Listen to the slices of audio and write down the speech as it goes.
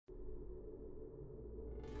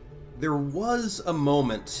There was a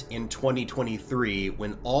moment in 2023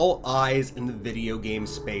 when all eyes in the video game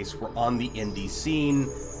space were on the indie scene,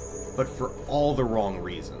 but for all the wrong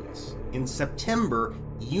reasons. In September,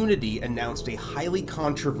 Unity announced a highly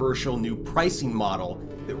controversial new pricing model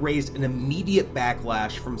that raised an immediate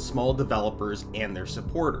backlash from small developers and their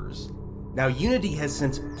supporters. Now, Unity has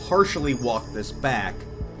since partially walked this back,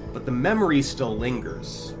 but the memory still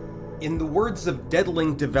lingers. In the words of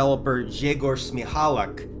Deadlink developer Grzegorz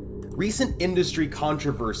Michalak, recent industry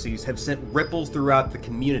controversies have sent ripples throughout the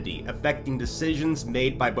community, affecting decisions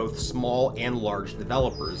made by both small and large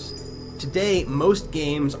developers. Today, most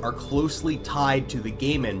games are closely tied to the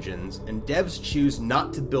game engines, and devs choose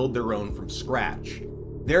not to build their own from scratch.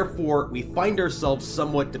 Therefore, we find ourselves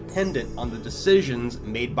somewhat dependent on the decisions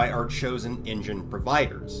made by our chosen engine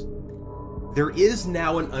providers. There is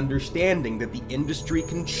now an understanding that the industry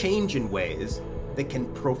can change in ways that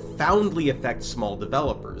can profoundly affect small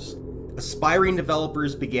developers. Aspiring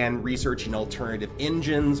developers began researching alternative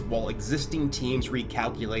engines while existing teams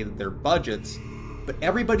recalculated their budgets, but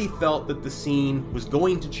everybody felt that the scene was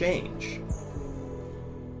going to change.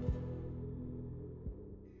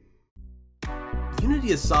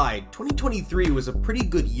 Unity aside, 2023 was a pretty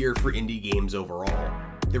good year for indie games overall.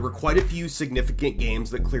 There were quite a few significant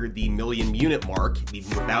games that cleared the million-unit mark, even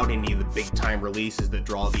without any of the big-time releases that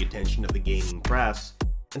draw the attention of the gaming press.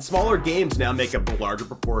 And smaller games now make up a larger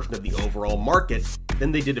proportion of the overall market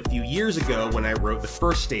than they did a few years ago when I wrote the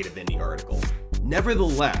first State of Indie article.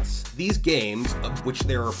 Nevertheless, these games, of which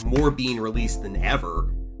there are more being released than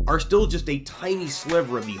ever, are still just a tiny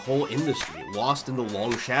sliver of the whole industry, lost in the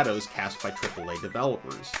long shadows cast by AAA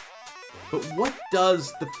developers. But what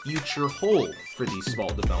does the future hold for these small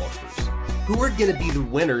developers? Who are going to be the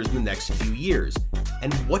winners in the next few years?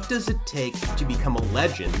 And what does it take to become a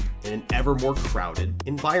legend in an ever more crowded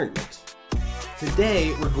environment?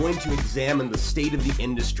 Today, we're going to examine the state of the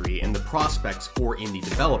industry and the prospects for indie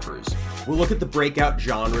developers. We'll look at the breakout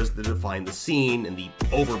genres that define the scene and the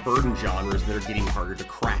overburdened genres that are getting harder to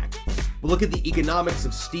crack. We'll look at the economics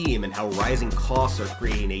of Steam and how rising costs are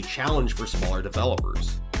creating a challenge for smaller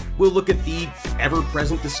developers. We'll look at the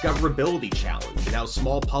ever-present discoverability challenge and how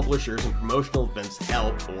small publishers and promotional events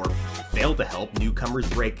help, or fail to help, newcomers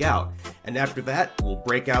break out. And after that, we'll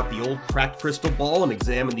break out the old cracked crystal ball and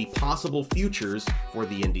examine the possible futures for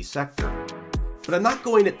the indie sector. But I'm not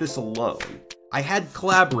going at this alone. I had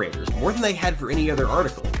collaborators, more than I had for any other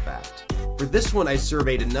article, in fact. For this one, I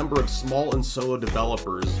surveyed a number of small and solo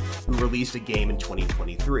developers who released a game in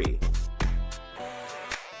 2023.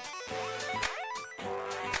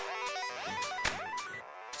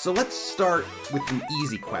 So let's start with an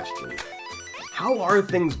easy question. How are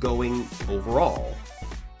things going overall?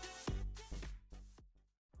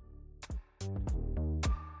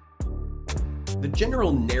 The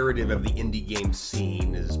general narrative of the indie game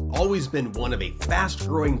scene has always been one of a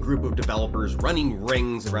fast-growing group of developers running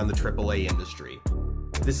rings around the AAA industry.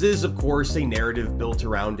 This is, of course, a narrative built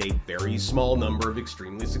around a very small number of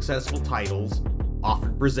extremely successful titles,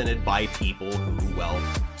 often presented by people who, well,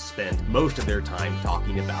 spend most of their time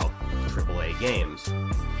talking about AAA games.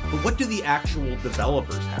 But what do the actual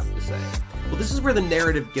developers have to say? Well, this is where the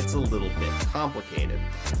narrative gets a little bit complicated.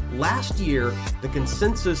 Last year, the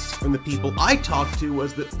consensus from the people I talked to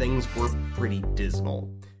was that things were pretty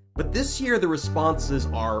dismal. But this year, the responses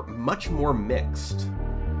are much more mixed.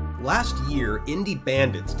 Last year, Indie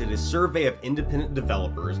Bandits did a survey of independent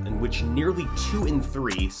developers in which nearly 2 in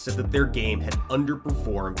 3 said that their game had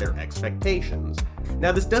underperformed their expectations.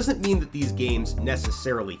 Now, this doesn't mean that these games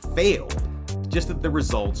necessarily failed, just that the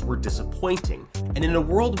results were disappointing. And in a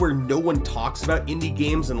world where no one talks about indie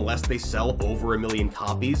games unless they sell over 1 million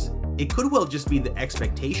copies, it could well just be that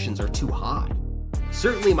expectations are too high.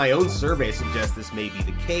 Certainly my own survey suggests this may be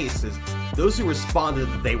the case, as those who responded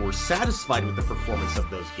that they were satisfied with the performance of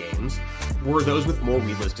those games were those with more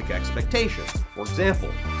realistic expectations. For example,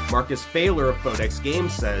 Marcus Failer of Phodex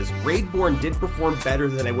Games says, "Raidborn did perform better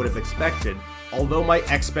than I would have expected, although my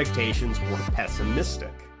expectations were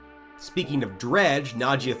pessimistic." Speaking of Dredge,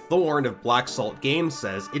 Nadia Thorne of Black Salt Games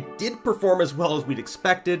says, "It did perform as well as we'd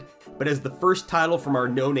expected, but as the first title from our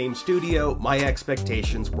no-name studio, my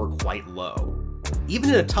expectations were quite low." Even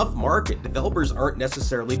in a tough market, developers aren't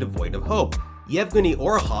necessarily devoid of hope. Yevgeny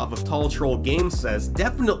Orhov of Tall Troll Games says,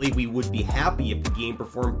 "Definitely we would be happy if the game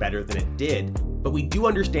performed better than it did, but we do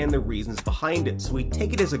understand the reasons behind it, so we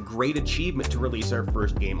take it as a great achievement to release our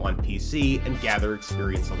first game on PC and gather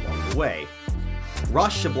experience along the way."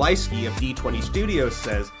 Ross Przybylski of D20 Studios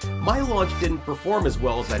says, "My launch didn't perform as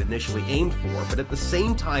well as I'd initially aimed for, but at the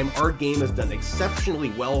same time our game has done exceptionally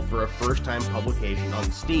well for a first-time publication on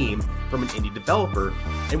Steam from an indie developer,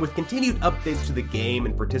 and with continued updates to the game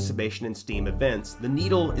and participation in Steam events, the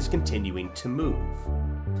needle is continuing to move."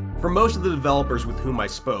 For most of the developers with whom I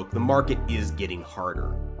spoke, the market is getting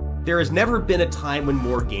harder. "There has never been a time when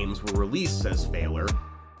more games were released," says Failer.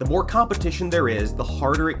 "The more competition there is, the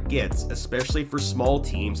harder it gets, especially for small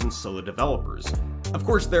teams and solo developers. Of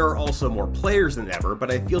course, there are also more players than ever,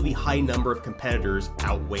 but I feel the high number of competitors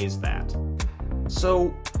outweighs that."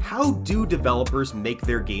 So, how do developers make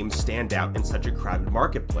their games stand out in such a crowded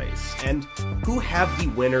marketplace? And who have the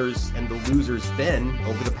winners and the losers been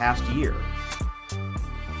over the past year?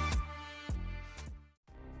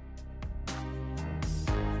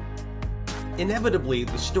 Inevitably,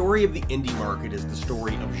 the story of the indie market is the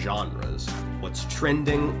story of genres. What's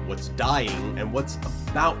trending, what's dying, and what's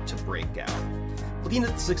about to break out. Looking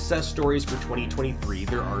at the success stories for 2023,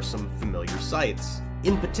 there are some familiar sights.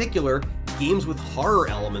 In particular, games with horror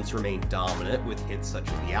elements remain dominant, with hits such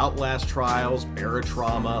as The Outlast Trials,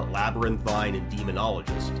 Barotrauma, Labyrinthine, and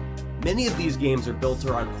Demonologist. Many of these games are built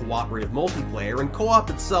around cooperative multiplayer, and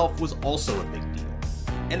co-op itself was also a big deal.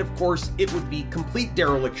 And of course, it would be complete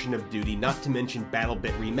dereliction of duty not to mention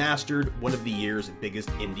BattleBit Remastered, one of the year's biggest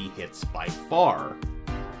indie hits by far.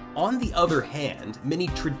 On the other hand, many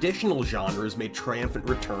traditional genres made triumphant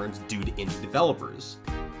returns due to indie developers.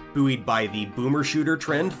 Buoyed by the boomer shooter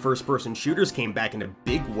trend, first-person shooters came back in a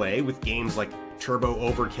big way, with games like Turbo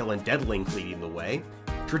Overkill and Deadlink leading the way.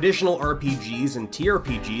 Traditional RPGs and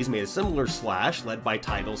TRPGs made a similar splash, led by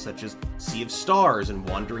titles such as Sea of Stars and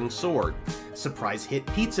Wandering Sword. Surprise hit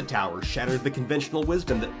Pizza Tower shattered the conventional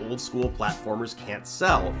wisdom that old-school platformers can't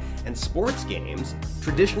sell, and sports games,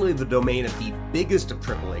 traditionally the domain of the biggest of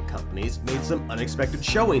AAA companies, made some unexpected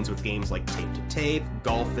showings with games like Tape to Tape,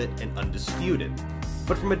 Golf It, and Undisputed.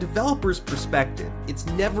 But from a developer's perspective, it's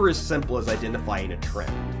never as simple as identifying a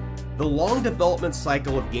trend. The long development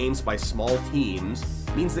cycle of games by small teams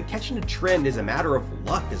means that catching a trend is a matter of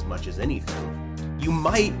luck as much as anything. You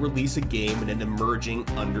might release a game in an emerging,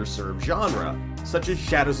 underserved genre, such as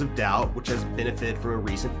Shadows of Doubt, which has benefited from a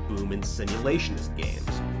recent boom in simulationist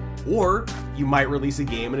games. Or you might release a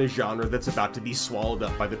game in a genre that's about to be swallowed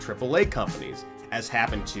up by the AAA companies, as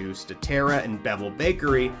happened to Statera and Bevel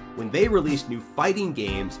Bakery when they released new fighting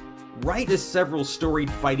games right as several storied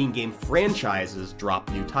fighting game franchises drop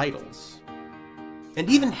new titles. And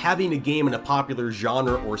even having a game in a popular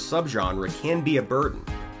genre or subgenre can be a burden.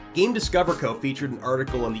 Game Discover Co. featured an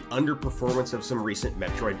article on the underperformance of some recent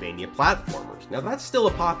Metroidvania platformers. Now that's still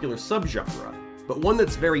a popular subgenre, but one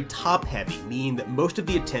that's very top-heavy, meaning that most of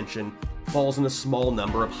the attention falls on a small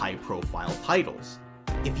number of high-profile titles.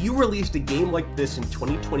 If you released a game like this in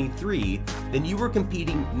 2023, then you were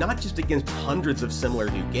competing not just against hundreds of similar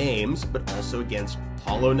new games, but also against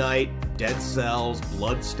Hollow Knight, Dead Cells,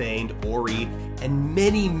 Bloodstained, Ori, and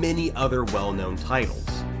many other well-known titles.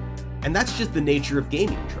 And that's just the nature of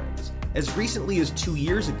gaming trends. As recently as 2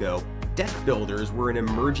 years ago, deck builders were an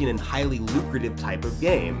emerging and highly lucrative type of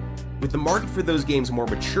game. With the market for those games more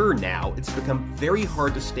mature now, it's become very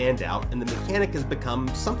hard to stand out, and the mechanic has become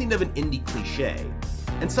something of an indie cliche.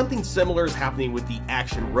 And something similar is happening with the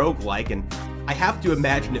action roguelike, and I have to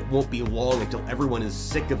imagine it won't be long until everyone is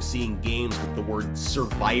sick of seeing games with the word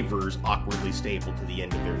survivors awkwardly stapled to the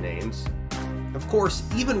end of their names. Of course,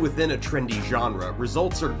 even within a trendy genre,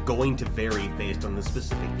 results are going to vary based on the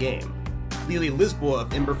specific game. Lily Lisboa of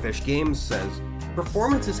Emberfish Games says,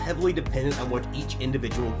 "Performance is heavily dependent on what each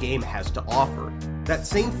individual game has to offer. That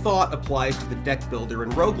same thought applies to the deck builder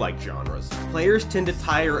and roguelike genres. Players tend to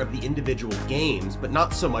tire of the individual games, but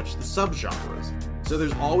not so much the subgenres. So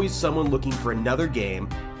there's always someone looking for another game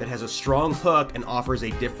that has a strong hook and offers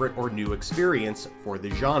a different or new experience for the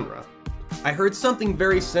genre." I heard something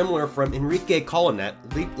very similar from Enrique Colonet,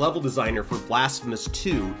 level designer for Blasphemous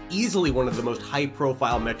 2, easily one of the most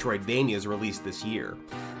high-profile Metroidvanias released this year.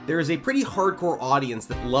 There is a pretty hardcore audience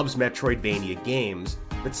that loves Metroidvania games,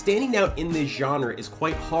 but standing out in this genre is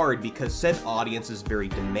quite hard because said audience is very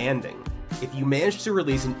demanding. If you manage to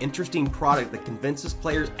release an interesting product that convinces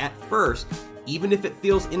players at first, even if it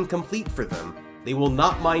feels incomplete for them, they will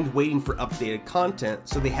not mind waiting for updated content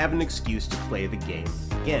so they have an excuse to play the game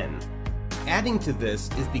again. Adding to this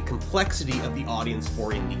is the complexity of the audience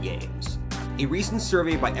for indie games. A recent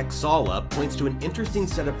survey by Exala points to an interesting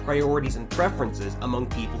set of priorities and preferences among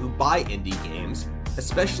people who buy indie games,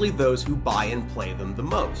 especially those who buy and play them the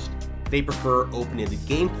most. They prefer open-ended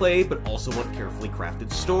gameplay, but also want carefully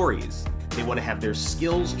crafted stories. They want to have their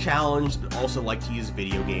skills challenged, but also like to use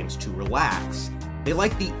video games to relax. They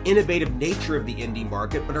like the innovative nature of the indie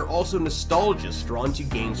market, but are also nostalgists drawn to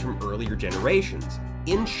games from earlier generations.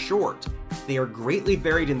 In short, they are greatly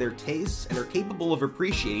varied in their tastes and are capable of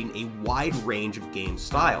appreciating a wide range of game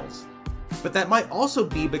styles. But that might also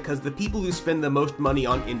be because the people who spend the most money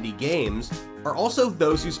on indie games are also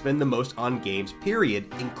those who spend the most on games period,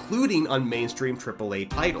 including on mainstream AAA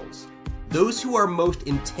titles. Those who are most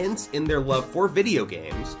intense in their love for video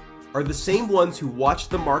games are the same ones who watch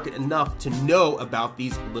the market enough to know about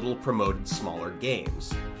these little promoted smaller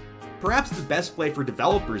games. Perhaps the best play for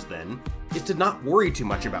developers, then, is to not worry too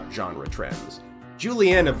much about genre trends.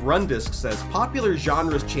 Julianne of Rundisk says popular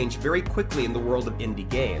genres change very quickly in the world of indie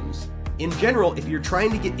games. In general, if you're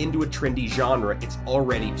trying to get into a trendy genre, it's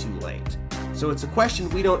already too late. So it's a question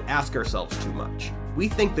we don't ask ourselves too much. We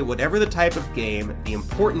think that whatever the type of game, the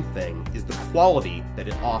important thing is the quality that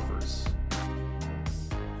it offers.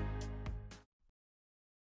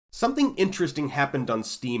 Something interesting happened on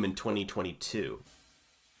Steam in 2022.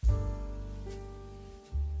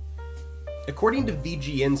 According to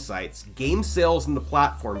VG Insights, game sales on the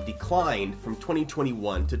platform declined from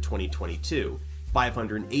 2021 to 2022,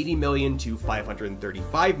 580 million to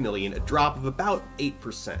 535 million, a drop of about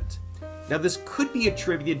 8%. Now this could be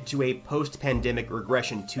attributed to a post-pandemic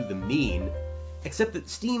regression to the mean, except that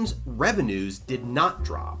Steam's revenues did not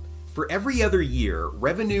drop. For every other year,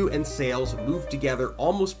 revenue and sales moved together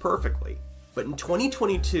almost perfectly, but in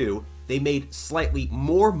 2022, they made slightly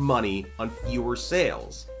more money on fewer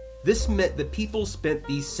sales. This meant that people spent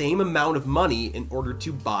the same amount of money in order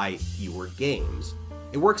to buy fewer games.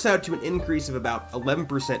 It works out to an increase of about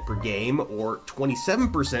 11% per game, or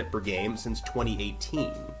 27% per game since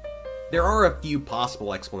 2018. There are a few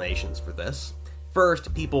possible explanations for this.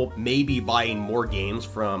 First, people may be buying more games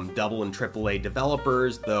from double and AAA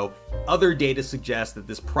developers, though other data suggests that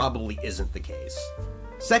this probably isn't the case.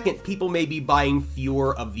 Second, people may be buying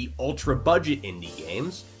fewer of the ultra-budget indie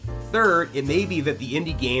games. Third, it may be that the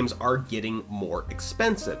indie games are getting more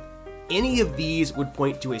expensive. Any of these would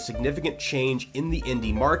point to a significant change in the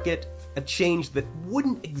indie market, a change that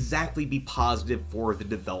wouldn't exactly be positive for the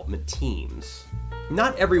development teams.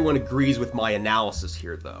 Not everyone agrees with my analysis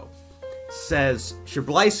here, though. Says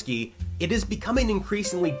Przybylski, it is becoming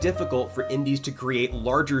increasingly difficult for indies to create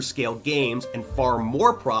larger scale games and far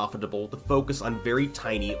more profitable to focus on very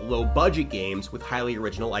tiny, low budget games with highly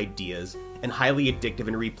original ideas and highly addictive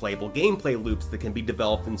and replayable gameplay loops that can be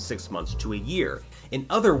developed in 6 months to a year. In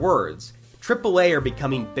other words, AAA are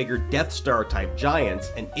becoming bigger Death Star type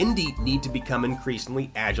giants, and indie need to become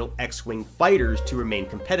increasingly agile X-Wing fighters to remain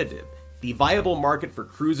competitive. The viable market for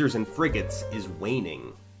cruisers and frigates is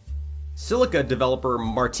waning. Silica developer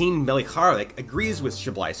Martin Melicharik agrees with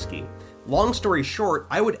Przybylski. Long story short,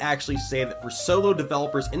 I would actually say that for solo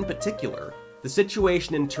developers in particular, the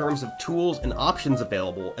situation in terms of tools and options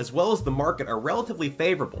available, as well as the market, are relatively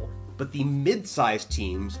favorable, but the mid-sized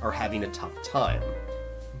teams are having a tough time.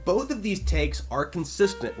 Both of these takes are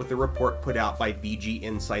consistent with the report put out by VG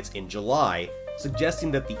Insights in July,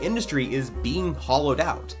 suggesting that the industry is being hollowed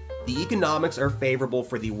out. The economics are favorable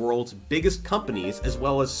for the world's biggest companies as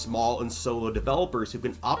well as small and solo developers who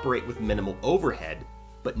can operate with minimal overhead,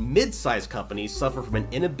 but mid-sized companies suffer from an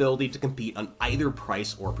inability to compete on either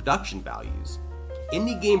price or production values.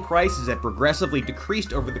 Indie game prices have progressively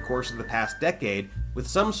decreased over the course of the past decade, with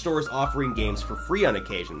some stores offering games for free on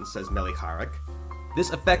occasion, says Melicharik.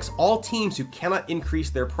 This affects all teams who cannot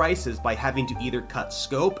increase their prices by having to either cut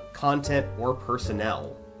scope, content, or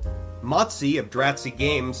personnel. Motzi of Dratzy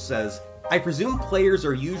Games says, I presume players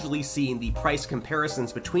are usually seeing the price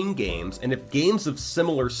comparisons between games, and if games of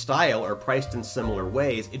similar style are priced in similar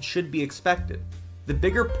ways, it should be expected. The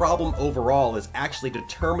bigger problem overall is actually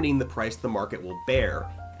determining the price the market will bear,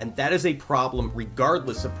 and that is a problem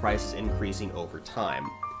regardless of prices increasing over time.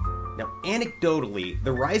 Now, anecdotally,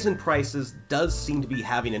 the rise in prices does seem to be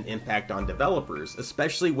having an impact on developers,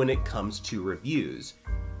 especially when it comes to reviews.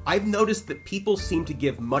 I've noticed that people seem to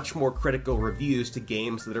give much more critical reviews to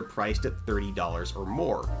games that are priced at $30 or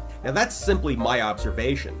more. Now that's simply my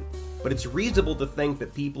observation, but it's reasonable to think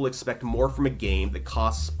that people expect more from a game that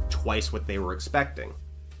costs twice what they were expecting.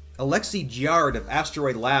 Alexei Giard of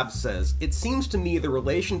Asteroid Labs says, it seems to me the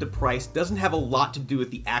relation to price doesn't have a lot to do with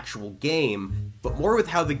the actual game, but more with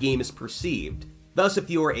how the game is perceived. Thus, if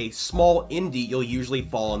you are a small indie, you'll usually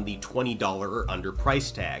fall on the $20 or under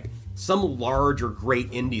price tag. Some large or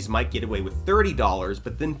great indies might get away with $30,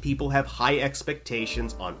 but then people have high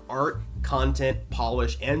expectations on art, content,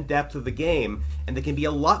 polish, and depth of the game, and they can be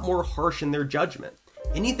a lot more harsh in their judgment.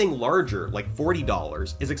 Anything larger, like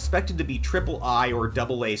 $40, is expected to be AAA or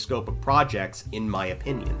AA scope of projects, in my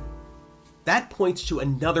opinion. that points to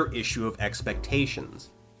another issue of expectations.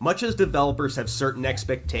 Much as developers have certain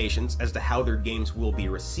expectations as to how their games will be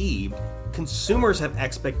received, consumers have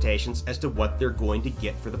expectations as to what they're going to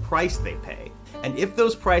get for the price they pay. And if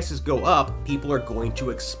those prices go up, people are going to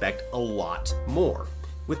expect a lot more.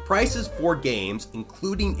 With prices for games,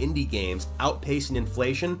 including indie games, outpacing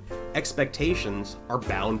inflation, expectations are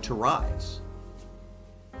bound to rise.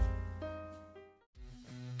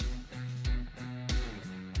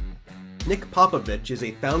 Nick Popovich is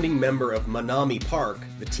a founding member of Manami Park,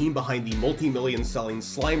 the team behind the multi-million-selling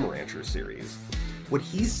Slime Rancher series. What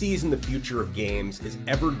he sees in the future of games is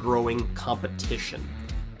ever-growing competition.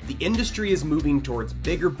 The industry is moving towards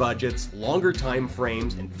bigger budgets, longer time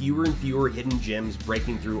frames, and fewer hidden gems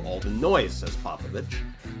breaking through all the noise, says Popovich.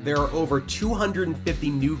 There are over 250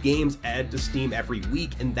 new games added to Steam every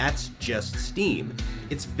week, and that's just Steam.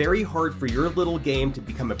 It's very hard for your little game to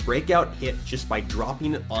become a breakout hit just by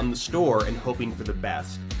dropping it on the store and hoping for the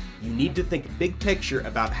best. You need to think big picture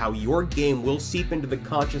about how your game will seep into the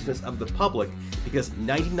consciousness of the public, because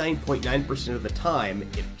 99.9% of the time,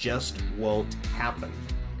 it just won't happen.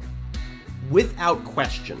 Without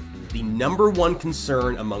question, the number one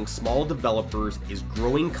concern among small developers is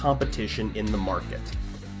growing competition in the market.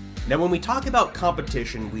 Now, when we talk about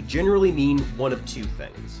competition, we generally mean one of two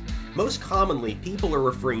things. Most commonly, people are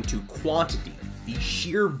referring to quantity, the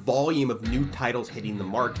sheer volume of new titles hitting the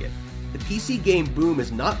market. The PC game boom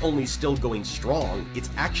is not only still going strong, it's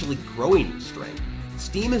actually growing in strength.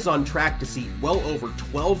 Steam is on track to see well over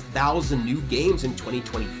 12,000 new games in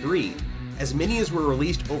 2023, as many as were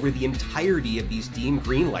released over the entirety of the Steam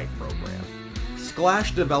Greenlight program.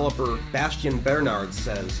 Sklash developer Bastien Bernard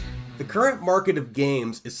says, "The current market of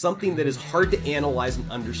games is something that is hard to analyze and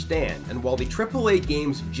understand, and while the AAA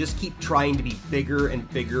games just keep trying to be bigger and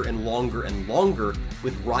bigger and longer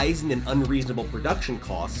with rising and unreasonable production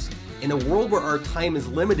costs, in a world where our time is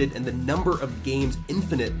limited and the number of games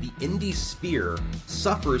infinite, the indie sphere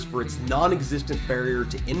suffers for its non-existent barrier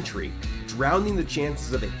to entry, drowning the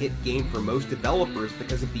chances of a hit game for most developers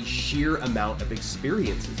because of the sheer amount of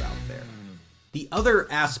experiences out there." The other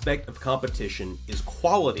aspect of competition is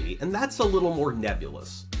quality, and that's a little more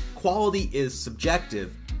nebulous. Quality is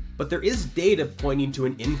subjective, but there is data pointing to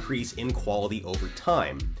an increase in quality over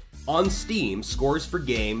time. On Steam, scores for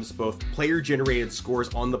games, both player-generated scores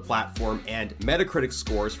on the platform and Metacritic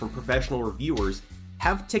scores from professional reviewers,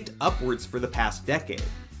 have ticked upwards for the past decade.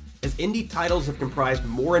 As indie titles have comprised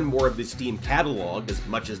more and more of the Steam catalog, as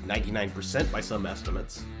much as 99% by some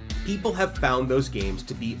estimates, people have found those games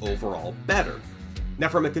to be overall better. Now,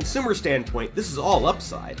 from a consumer standpoint, this is all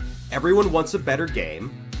upside. Everyone wants a better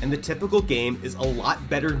game, and the typical game is a lot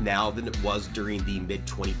better now than it was during the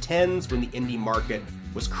mid-2010s when the indie market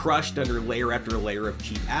was crushed under layer after layer of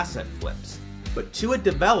cheap asset flips. But to a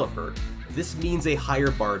developer, this means a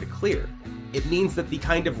higher bar to clear. It means that the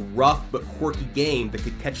kind of rough but quirky game that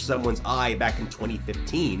could catch someone's eye back in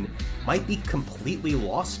 2015 might be completely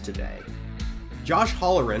lost today. Josh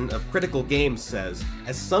Halloran of Critical Games says,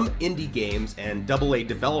 as some indie games and AA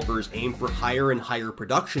developers aim for higher and higher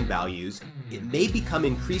production values, it may become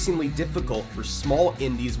increasingly difficult for small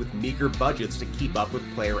indies with meager budgets to keep up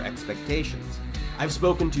with player expectations. I've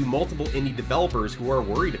spoken to multiple indie developers who are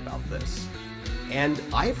worried about this. And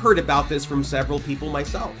I've heard about this from several people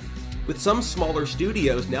myself. With some smaller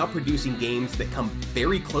studios now producing games that come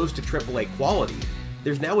very close to AAA quality,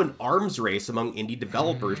 there's now an arms race among indie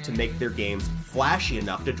developers to make their games flashy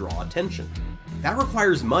enough to draw attention. That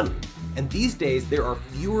requires money, and these days there are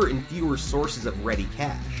fewer and fewer sources of ready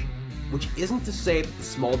cash. Which isn't to say that the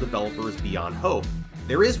small developer is beyond hope.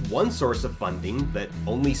 There is one source of funding that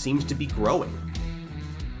only seems to be growing.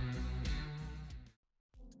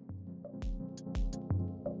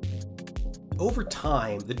 Over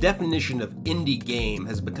time, the definition of indie game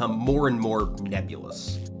has become more and more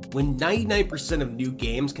nebulous. When 99% of new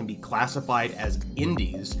games can be classified as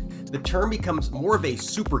indies, the term becomes more of a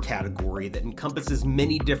supercategory that encompasses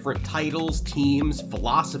many different titles, teams,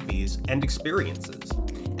 philosophies, and experiences.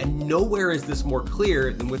 And nowhere is this more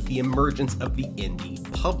clear than with the emergence of the indie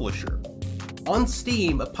publisher. On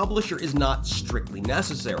Steam, a publisher is not strictly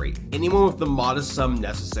necessary. Anyone with the modest sum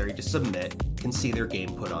necessary to submit can see their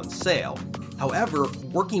game put on sale. However,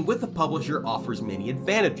 working with a publisher offers many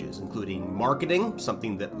advantages, including marketing,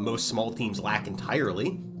 something that most small teams lack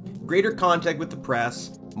entirely, greater contact with the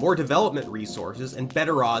press, more development resources, and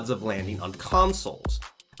better odds of landing on consoles.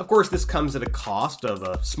 Of course, this comes at a cost of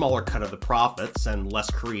a smaller cut of the profits and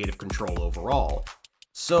less creative control overall.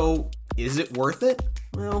 So, is it worth it?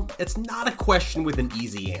 Well, it's not a question with an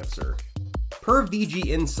easy answer. Per VG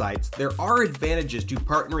Insights, there are advantages to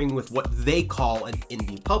partnering with what they call an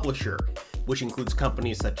indie publisher. which includes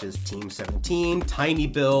companies such as Team 17,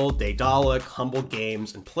 tinyBuild, Daedalic, Humble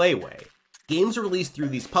Games, and Playway. Games released through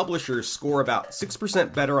these publishers score about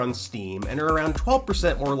 6% better on Steam and are around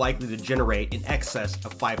 12% more likely to generate in excess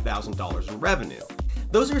of $5,000 in revenue.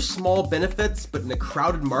 Those are small benefits, but in a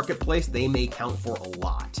crowded marketplace, they may count for a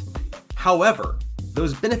lot. However,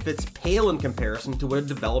 those benefits pale in comparison to what a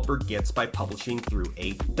developer gets by publishing through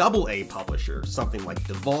a AA publisher, something like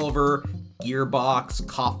Devolver, Gearbox,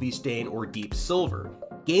 Coffee Stain, or Deep Silver.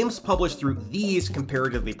 Games published through these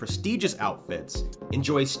comparatively prestigious outfits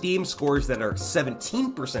enjoy Steam scores that are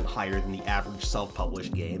 17% higher than the average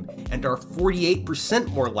self-published game and are 48%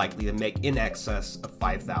 more likely to make in excess of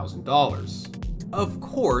 $5,000. Of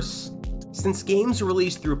course, since games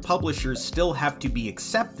released through publishers still have to be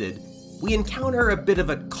accepted, we encounter a bit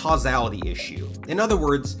of a causality issue. In other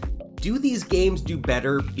words, do these games do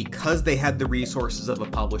better because they had the resources of a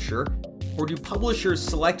publisher, or do publishers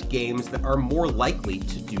select games that are more likely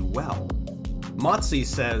to do well? Motzi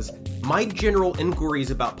says, "My general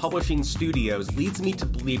inquiries about publishing studios leads me to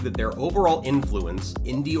believe that their overall influence,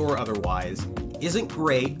 indie or otherwise, isn't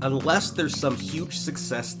great unless there's some huge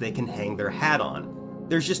success they can hang their hat on.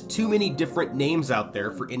 There's just too many different names out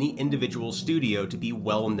there for any individual studio to be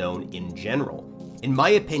well known in general. In my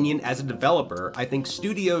opinion, as a developer, I think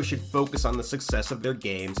studios should focus on the success of their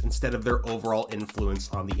games instead of their overall influence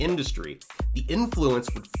on the industry. The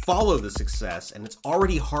influence would follow the success, and it's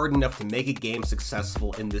already hard enough to make a game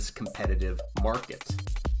successful in this competitive market."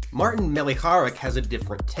 Martin Meliharek has a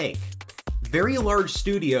different take. Very large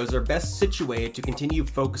studios are best situated to continue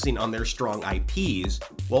focusing on their strong IPs,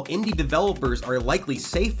 while indie developers are likely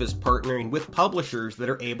safest partnering with publishers that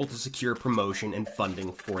are able to secure promotion and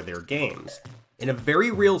funding for their games. In a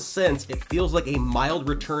very real sense, it feels like a mild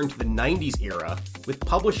return to the 90s era, with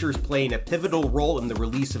publishers playing a pivotal role in the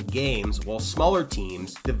release of games while smaller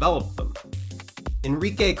teams develop them.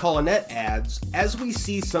 Enrique Colonet adds, "As we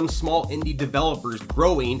see some small indie developers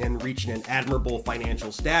growing and reaching an admirable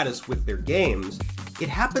financial status with their games, it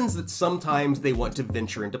happens that sometimes they want to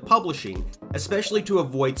venture into publishing, especially to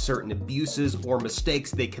avoid certain abuses or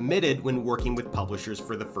mistakes they committed when working with publishers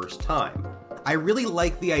for the first time. I really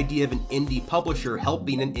like the idea of an indie publisher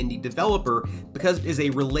helping an indie developer because it is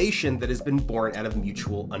a relation that has been born out of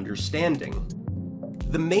mutual understanding.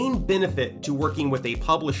 The main benefit to working with a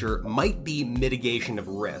publisher might be mitigation of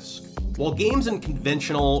risk. While games in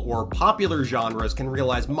conventional or popular genres can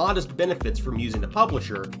realize modest benefits from using a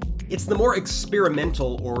publisher, it's the more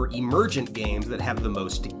experimental or emergent games that have the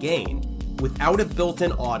most to gain. Without a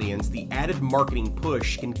built-in audience, the added marketing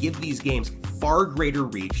push can give these games far greater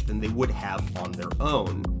reach than they would have on their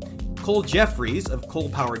own." Cole Jeffries of Coal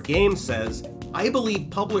Powered Games says, "I believe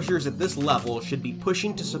publishers at this level should be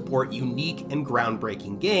pushing to support unique and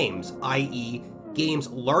groundbreaking games, i.e., games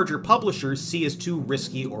larger publishers see as too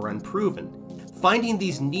risky or unproven. Finding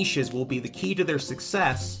these niches will be the key to their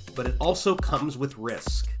success, but it also comes with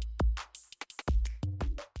risk."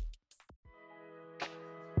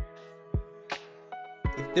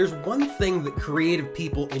 If there's one thing that creative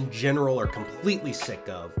people in general are completely sick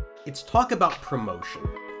of, it's talk about promotion.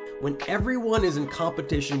 When everyone is in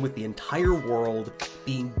competition with the entire world,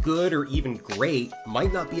 being good or even great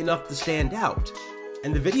might not be enough to stand out.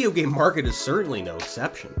 And the video game market is certainly no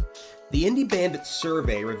exception. The Indie Bandit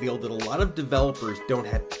survey revealed that a lot of developers don't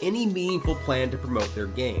have any meaningful plan to promote their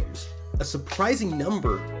games. A surprising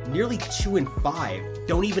number, nearly 2 in 5,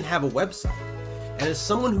 don't even have a website. And as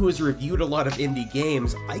someone who has reviewed a lot of indie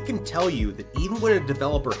games, I can tell you that even when a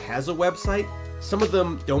developer has a website, some of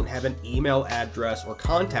them don't have an email address or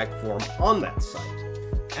contact form on that site.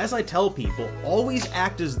 As I tell people, always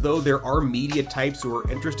act as though there are media types who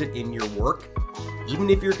are interested in your work,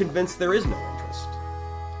 even if you're convinced there is no interest.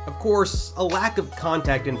 Of course, a lack of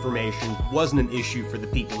contact information wasn't an issue for the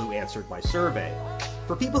people who answered my survey.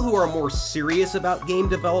 For people who are more serious about game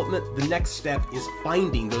development, the next step is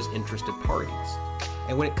finding those interested parties.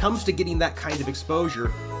 And when it comes to getting that kind of exposure,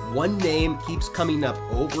 one name keeps coming up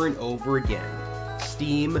over and over again: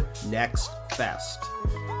 Steam Next Fest.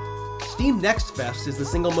 "Steam Next Fest is the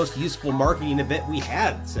single most useful marketing event we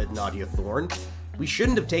had," said Nadia Thorne. "We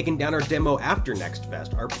shouldn't have taken down our demo after Next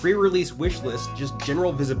Fest. Our pre-release wishlist, just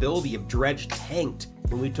general visibility of Dredge, tanked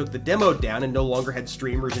when we took the demo down and no longer had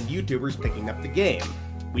streamers and YouTubers picking up the game.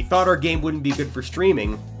 We thought our game wouldn't be good for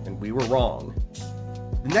streaming, and we were wrong."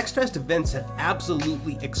 The Next Fest events have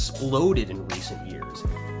absolutely exploded in recent years.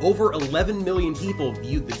 Over 11 million people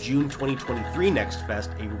viewed the June 2023 Next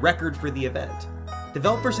Fest, a record for the event.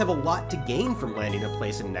 Developers have a lot to gain from landing a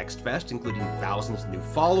place in Next Fest, including thousands of new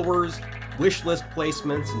followers, wishlist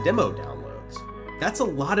placements, and demo downloads. That's a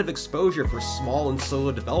lot of exposure for small and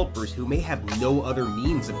solo developers who may have no other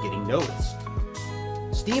means of getting noticed.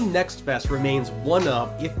 Steam Next Fest remains one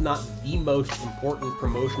of, if not the most important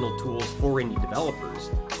promotional tools for indie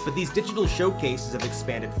developers, but these digital showcases have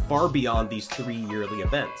expanded far beyond these 3 yearly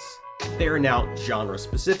events. There are now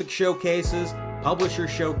genre-specific showcases, publisher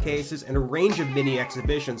showcases, and a range of mini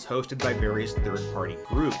exhibitions hosted by various third-party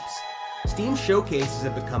groups. Steam showcases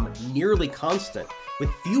have become nearly constant, with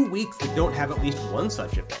few weeks that don't have at least one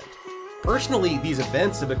such event. Personally, these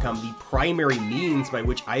events have become the primary means by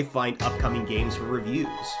which I find upcoming games for reviews.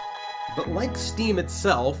 But like Steam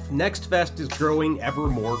itself, Next Fest is growing ever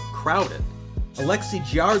more crowded. Alexi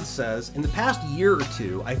Giard says, in the past year or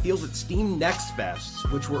two, I feel that Steam Next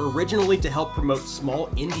Fests, which were originally to help promote small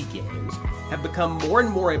indie games, have become more and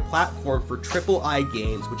more a platform for AAA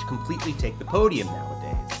games which completely take the podium nowadays.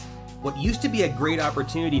 What used to be a great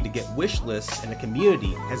opportunity to get wish lists and a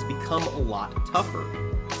community has become a lot tougher.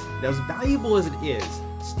 Now, as valuable as it is,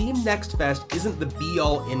 Steam Next Fest isn't the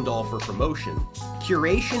be-all end-all for promotion.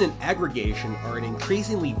 Curation and aggregation are an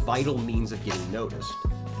increasingly vital means of getting noticed.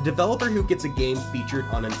 A developer who gets a game featured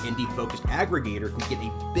on an indie-focused aggregator can get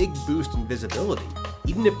a big boost in visibility,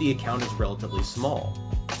 even if the account is relatively small.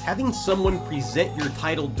 Having someone present your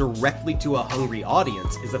title directly to a hungry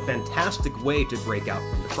audience is a fantastic way to break out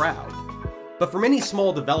from the crowd. But for many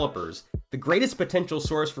small developers, the greatest potential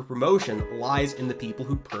source for promotion lies in the people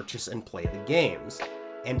who purchase and play the games,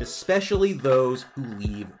 and especially those who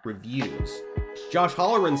leave reviews. Josh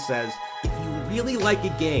Holleran says, if you really like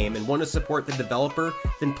a game and want to support the developer,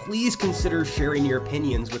 then please consider sharing your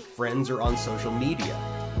opinions with friends or on social media.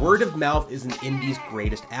 Word of mouth is an indie's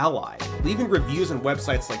greatest ally. Leaving reviews on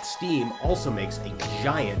websites like Steam also makes a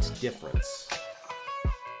giant difference.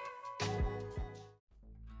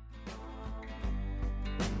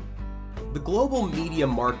 The global media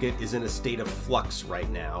market is in a state of flux right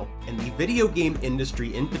now, and the video game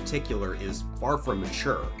industry in particular is far from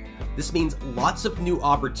mature. This means lots of new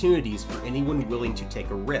opportunities for anyone willing to take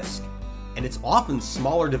a risk, and it's often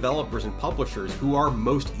smaller developers and publishers who are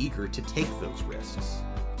most eager to take those risks.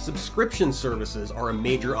 Subscription services are a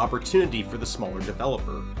major opportunity for the smaller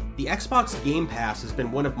developer. The Xbox Game Pass has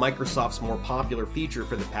been one of Microsoft's more popular features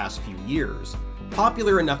for the past few years,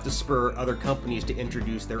 popular enough to spur other companies to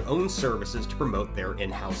introduce their own services to promote their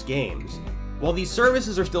in-house games. While these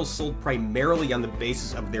services are still sold primarily on the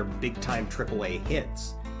basis of their big-time AAA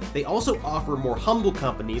hits, they also offer more humble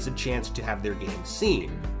companies a chance to have their games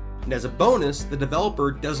seen. And as a bonus, the developer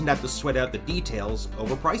doesn't have to sweat out the details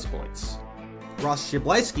over price points. Ross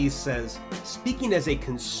Przybylski says, speaking as a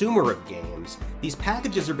consumer of games, these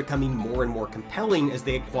packages are becoming more and more compelling as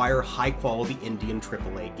they acquire high-quality indie and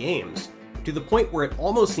AAA games, to the point where it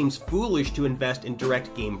almost seems foolish to invest in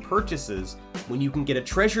direct game purchases when you can get a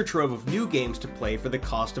treasure trove of new games to play for the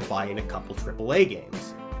cost of buying a couple AAA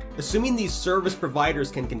games. Assuming these service providers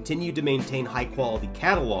can continue to maintain high-quality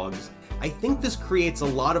catalogs, I think this creates a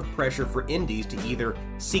lot of pressure for indies to either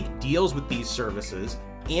seek deals with these services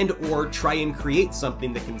and/or try and create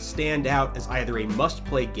something that can stand out as either a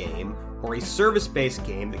must-play game or a service-based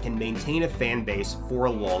game that can maintain a fan base for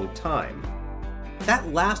a long time.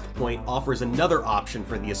 That last point offers another option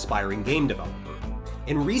for the aspiring game developer.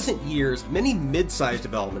 In recent years, many mid-sized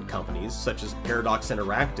development companies, such as Paradox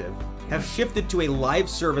Interactive, have shifted to a live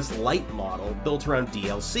service light model built around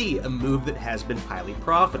DLC, a move that has been highly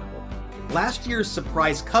profitable. Last year's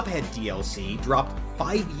surprise Cuphead DLC, dropped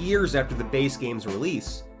 5 years after the base game's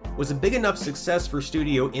release, was a big enough success for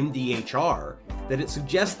studio MDHR that it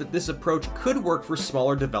suggests that this approach could work for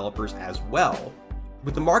smaller developers as well.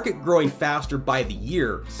 With the market growing faster by the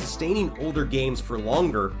year, sustaining older games for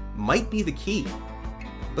longer might be the key.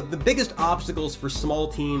 But the biggest obstacles for small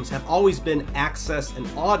teams have always been access and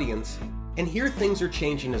audience, and here things are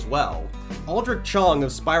changing as well. Aldrich Chong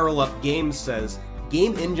of Spiral Up Games says,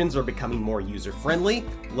 game engines are becoming more user-friendly,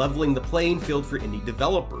 leveling the playing field for indie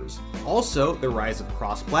developers. Also, the rise of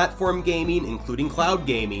cross-platform gaming, including cloud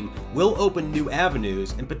gaming, will open new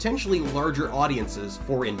avenues and potentially larger audiences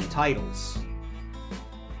for indie titles.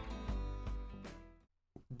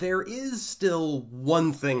 There is still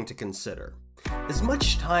one thing to consider. As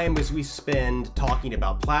much time as we spend talking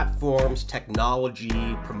about platforms,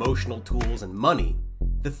 technology, promotional tools, and money,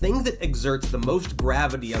 the thing that exerts the most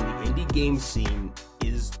gravity on the indie game scene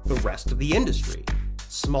is the rest of the industry.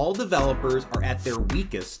 Small developers are at their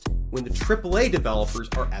weakest when the AAA developers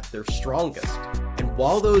are at their strongest. And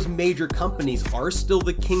while those major companies are still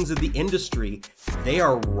the kings of the industry, they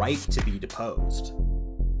are ripe to be deposed.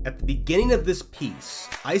 At the beginning of this piece,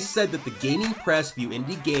 I said that the gaming press view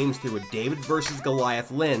indie games through a David versus Goliath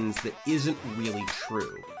lens that isn't really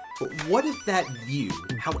true. But what if that view,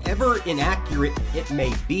 however inaccurate it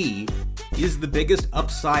may be, is the biggest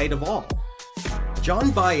upside of all?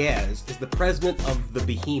 John Baez is the president of The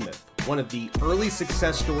Behemoth, one of the early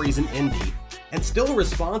success stories in indie, and still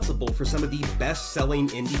responsible for some of the best-selling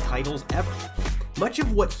indie titles ever. Much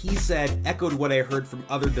of what he said echoed what I heard from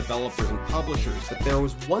other developers and publishers, but there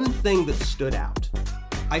was one thing that stood out.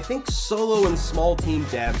 I think solo and small team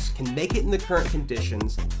devs can make it in the current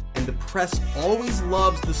conditions, and the press always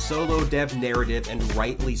loves the solo dev narrative, and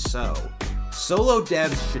rightly so. Solo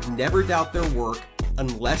devs should never doubt their work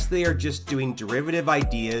unless they are just doing derivative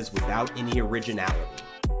ideas without any originality.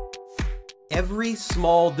 Every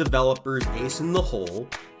small developer's ace in the hole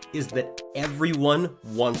is that everyone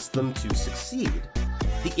wants them to succeed.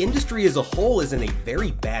 The industry as a whole is in a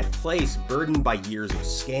very bad place, burdened by years of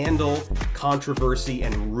scandal, controversy,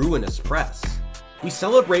 and ruinous press. We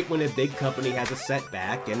celebrate when a big company has a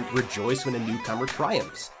setback and rejoice when a newcomer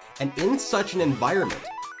triumphs. And in such an environment,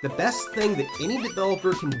 the best thing that any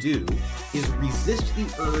developer can do is resist the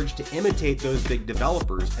urge to imitate those big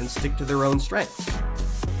developers and stick to their own strengths.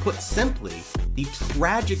 Put simply, the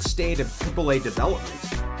tragic state of AAA development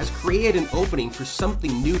has created an opening for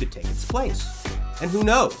something new to take its place. And who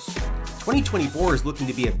knows? 2024 is looking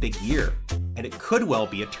to be a big year, and it could well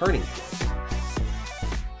be a turning point.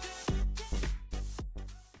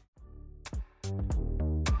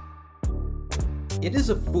 It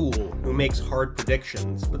is a fool who makes hard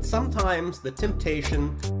predictions, but sometimes the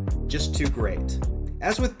temptation just too great.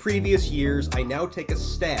 As with previous years, I now take a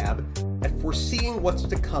stab at foreseeing what's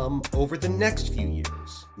to come over the next few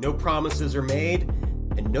years. No promises are made,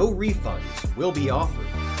 and no refunds will be offered.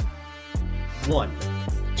 1.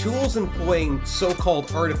 Tools employing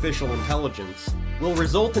so-called artificial intelligence will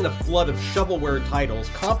result in a flood of shovelware titles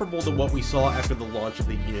comparable to what we saw after the launch of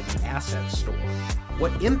the Unity Asset Store.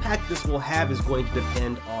 What impact this will have is going to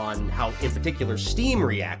depend on how, in particular, Steam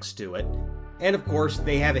reacts to it, and of course,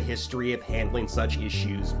 they have a history of handling such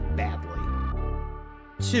issues badly.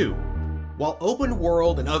 2. While open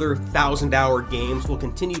world and other 1,000-hour games will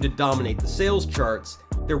continue to dominate the sales charts,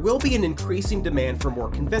 there will be an increasing demand for more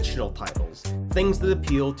conventional titles, things that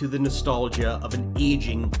appeal to the nostalgia of an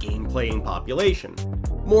aging game-playing population.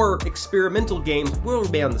 More experimental games will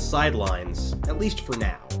remain on the sidelines, at least for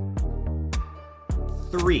now.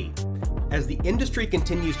 3. As the industry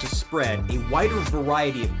continues to spread, a wider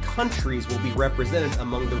variety of countries will be represented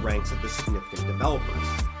among the ranks of the significant developers.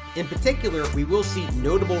 In particular, we will see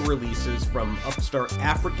notable releases from upstart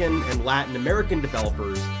African and Latin American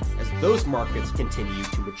developers as those markets continue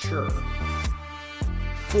to mature.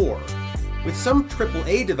 4. With some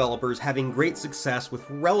AAA developers having great success with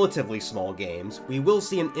relatively small games, we will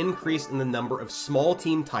see an increase in the number of small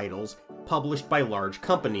team titles published by large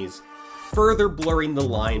companies, further blurring the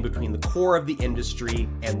line between the core of the industry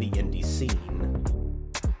and the indie scene.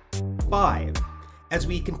 5. As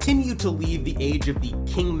we continue to leave the age of the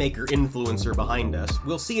kingmaker influencer behind us,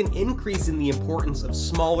 we'll see an increase in the importance of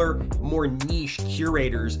smaller, more niche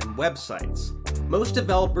curators and websites. Most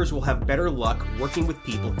developers will have better luck working with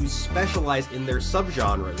people who specialize in their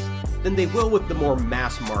subgenres than they will with the more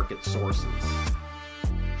mass-market sources.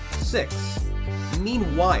 6.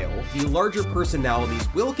 Meanwhile, the larger personalities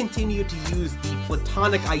will continue to use the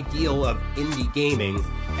platonic ideal of indie gaming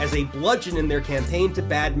as a bludgeon in their campaign to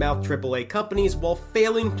badmouth AAA companies while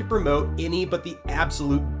failing to promote any but the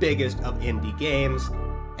absolute biggest of indie games.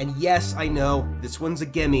 And yes, I know, this one's a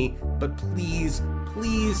gimme, but please,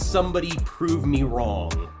 please somebody prove me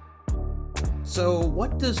wrong. So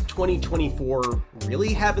what does 2024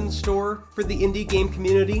 really have in store for the indie game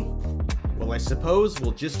community? Well, I suppose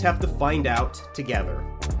we'll just have to find out together.